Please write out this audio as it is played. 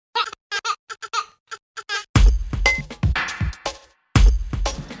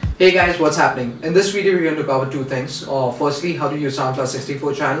Hey guys, what's happening? In this video, we're going to cover two things. Firstly, how to use Soundflower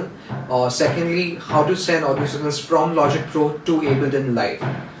 64 channel. Secondly, how to send audio signals from Logic Pro to Ableton Live.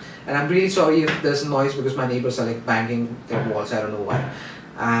 And I'm really sorry if there's noise because my neighbors are like banging their walls. I don't know why.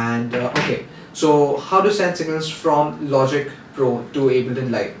 And okay, so how to send signals from Logic Pro to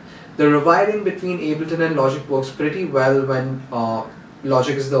Ableton Live. The rewiring between Ableton and Logic works pretty well when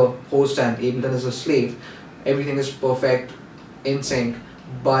Logic is the host and Ableton is a slave. Everything is perfect, in sync.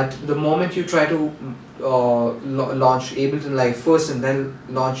 But the moment you try to launch Ableton Live first and then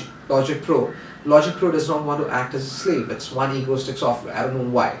launch Logic Pro does not want to act as a slave. It's one egoistic software. I don't know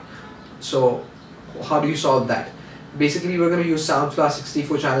why. So how do you solve that? Basically, we're going to use Soundflower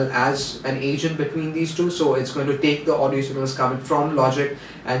 64 channel as an agent between these two. So it's going to take the audio signals coming from Logic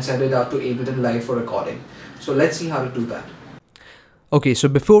and send it out to Ableton Live for recording. So let's see how to do that. Okay, so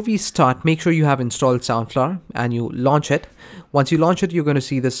before we start, make sure you have installed Soundflower and you launch it. Once you launch it, you're going to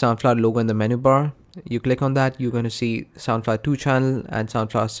see the Soundflower logo in the menu bar. You click on that, you're going to see Soundflower 2 channel and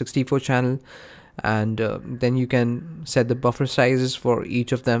Soundflower 64 channel. And then you can set the buffer sizes for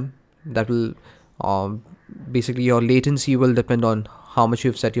each of them. That will basically your latency will depend on how much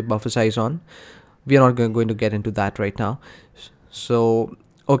you've set your buffer size on. We are not going to get into that right now. So,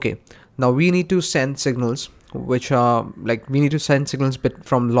 okay, now we need to send signals which are like we need to send signals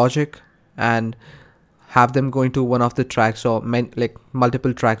from Logic and have them going to one of the tracks or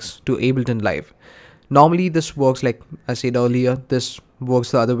multiple tracks to Ableton Live. Normally this works like I said earlier, this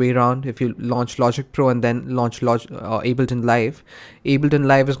works the other way around. If you launch Logic Pro and then launch Ableton Live, Ableton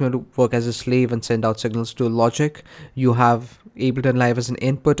Live is going to work as a slave and send out signals to Logic. You have Ableton Live as an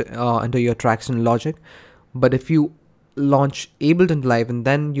input into your tracks in Logic. But if you launch Ableton Live and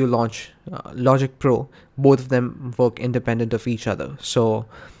then you launch Logic Pro, both of them work independent of each other. So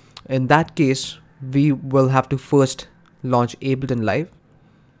in that case, we will have to first launch Ableton Live,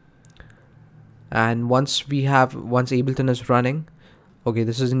 and once Ableton is running, okay,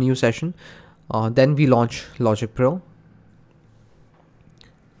 this is a new session, then we launch Logic Pro.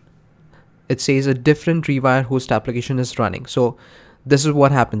 It says a different rewire host application is running. So this is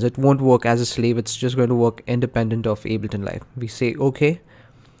what happens. It won't work as a slave. It's just going to work independent of Ableton Live. We say okay,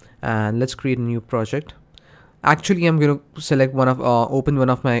 and let's create a new project. Actually, I'm going to select open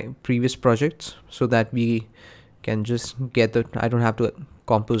one of my previous projects so that we can just get the, I don't have to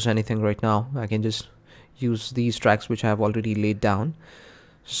compose anything right now. I can just use these tracks which I have already laid down.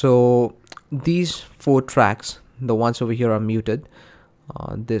 So these 4 tracks, the ones over here are muted.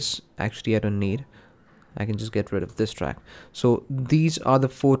 This actually I don't need. I can just get rid of this track. So these are the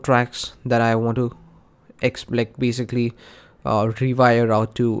 4 tracks that I want to basically rewire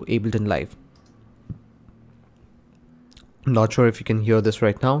out to Ableton Live. I'm not sure if you can hear this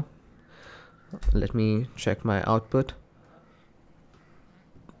right now. Let me check my output.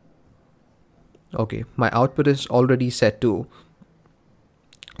 Okay, my output is already set to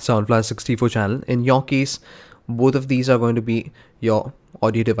Soundflower 64 channel. In your case, both of these are going to be your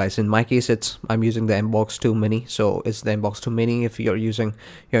audio device. In my case, I'm using the MBox 2 Mini, so it's the MBox 2 Mini. If you're using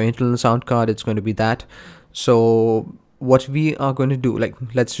your internal sound card, it's going to be that. So what we are going to do,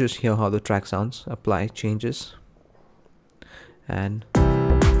 let's just hear how the track sounds. Apply changes, and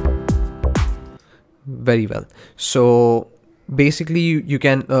very well. So basically you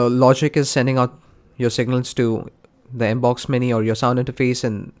can Logic is sending out your signals to the MBox Mini or your sound interface,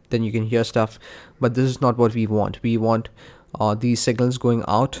 and then you can hear stuff. But this is not what we want. We want these signals going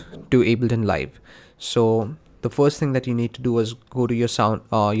out to Ableton Live. So the first thing that you need to do is go to your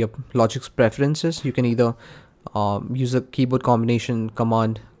your Logic's preferences. You can either use the keyboard combination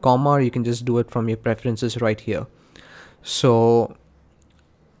command comma, or you can just do it from your preferences right here. So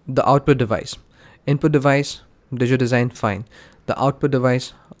the output device, input device, digit design, fine. The output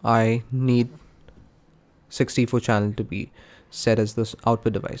device, I need 64 channel to be set as this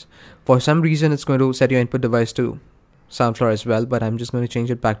output device. For some reason, it's going to set your input device to Soundflower as well, but I'm just going to change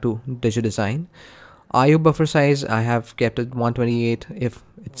it back to digit design. IO buffer size, I have kept it 128. If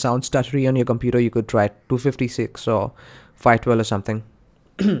it sounds stuttery on your computer, you could try 256 or 512 or something.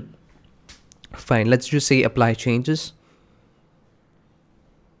 Fine, let's just say apply changes.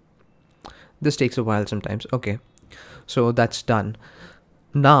 This takes a while sometimes. Okay, so that's done.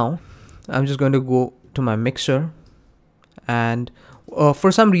 Now I'm just going to go to my mixer, and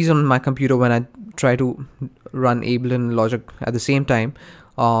for some reason on my computer, when I try to run Ableton and Logic at the same time,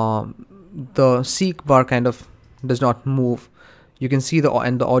 the seek bar kind of does not move. You can see the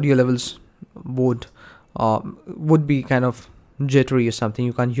audio levels would be kind of jittery or something.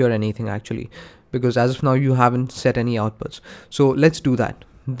 You can't hear anything actually, because as of now you haven't set any outputs. So let's do that.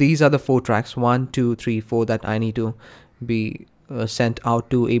 These are the 4 tracks, 1, 2, 3, 4 that I need to be sent out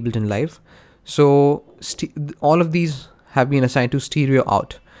to Ableton Live. So all of these have been assigned to stereo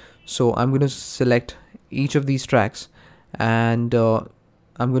out. So I'm going to select each of these tracks, and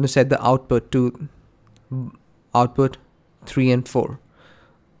I'm going to set the output to output 3 and 4.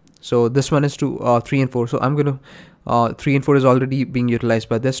 So this one is to 3 and 4. So I'm going to 3 and 4 is already being utilized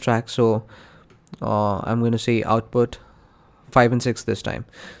by this track. So I'm going to say output 5 and 6 this time.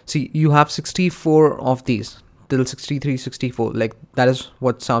 See, you have 64 of these till 63, 64. Like, that is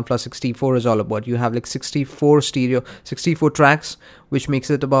what Soundflower 64 is all about. You have like 64 tracks, which makes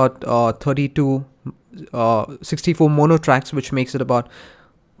it about 64 mono tracks, which makes it about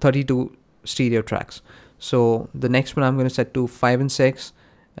 32 stereo tracks. So the next one I'm going to set to 5 and 6,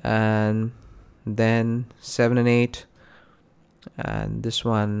 and then 7 and 8, and this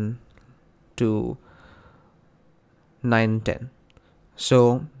one to 9 and 10.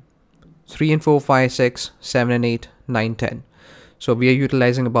 So 3 and 4, 5, 6, 7 and 8, 9, 10. So we are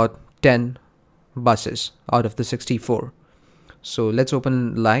utilizing about 10 buses out of the 64. So let's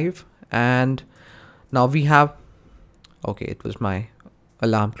open Live, and now we have, okay, it was my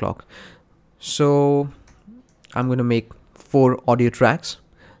alarm clock. So I'm going to make 4 audio tracks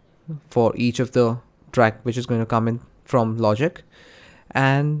for each of the track which is going to come in from Logic.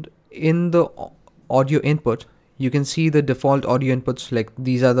 And in the audio input, you can see the default audio inputs. Like,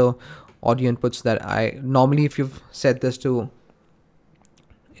 these are the audio inputs that I normally, if you've set this to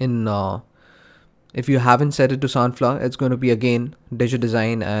if you haven't set it to Soundflower, it's going to be again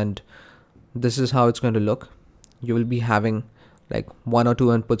Digidesign, and this is how it's going to look. You will be having like 1 or 2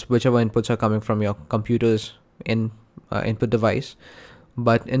 inputs, whichever inputs are coming from your computer's input device.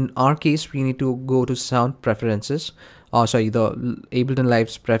 But in our case, we need to go to sound preferences. The Ableton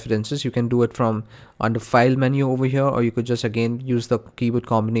Live's preferences. You can do it from under file menu over here, or you could just again use the keyboard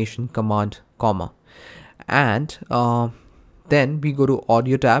combination Command, comma. And then we go to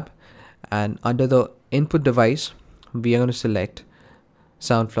audio tab, and under the input device, we are going to select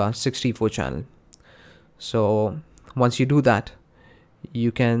Soundflower 64 channel. So once you do that,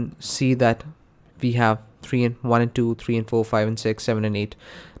 you can see that we have 1 and 2, 3 and 4, 5 and 6, 7 and 8.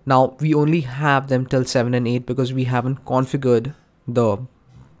 Now we only have them till 7 and 8 because we haven't configured the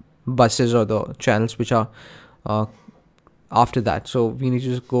buses or the channels which are after that. So we need to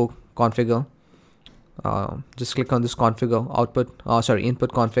just go configure, just click on this configure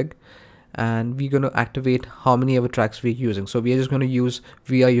input config, and we're going to activate how many ever tracks we're using. So we are just going to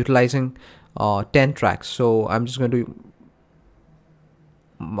we are utilizing 10 tracks. So I'm just going to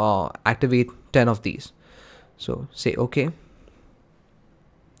activate 10 of these. So say OK.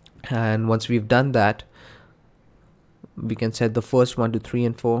 And once we've done that, we can set the first one to 3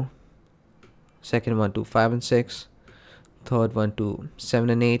 and 4, second one to 5 and 6, third one to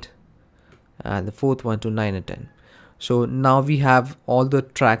 7 and 8, and the fourth one to 9 and 10. So now we have all the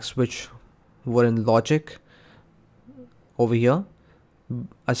tracks which were in Logic over here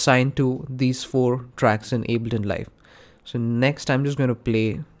assigned to these 4 tracks in Ableton Live. So next I'm just going to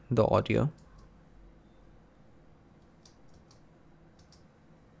play the audio.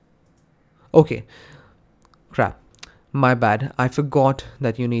 Okay, crap, my bad. I forgot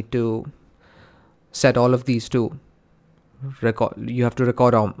that you need to set all of these to record. You have to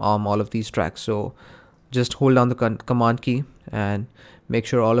record all of these tracks. So just hold down the command key and make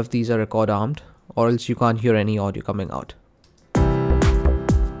sure all of these are record armed, or else you can't hear any audio coming out.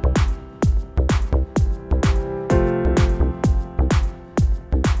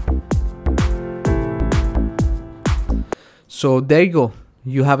 So there you go.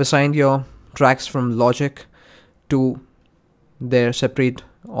 You have assigned your tracks from Logic to their separate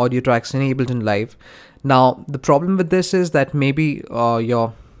audio tracks in Ableton Live. Now the problem with this is that maybe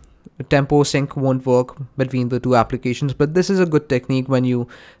your tempo sync won't work between the two applications, but this is a good technique when you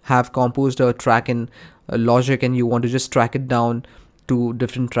have composed a track in Logic and you want to just track it down to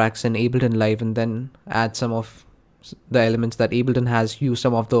different tracks in Ableton Live, and then add some of the elements that Ableton has, use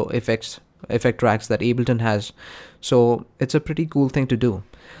some of the effect tracks that Ableton has. So it's a pretty cool thing to do.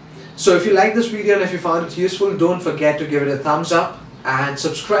 So if you like this video and if you found it useful, don't forget to give it a thumbs up and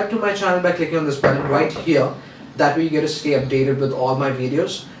subscribe to my channel by clicking on this button right here. That way you get to stay updated with all my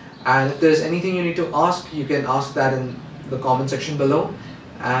videos. And if there's anything you need to ask, you can ask that in the comment section below.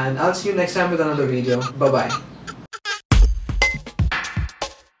 And I'll see you next time with another video. Bye bye.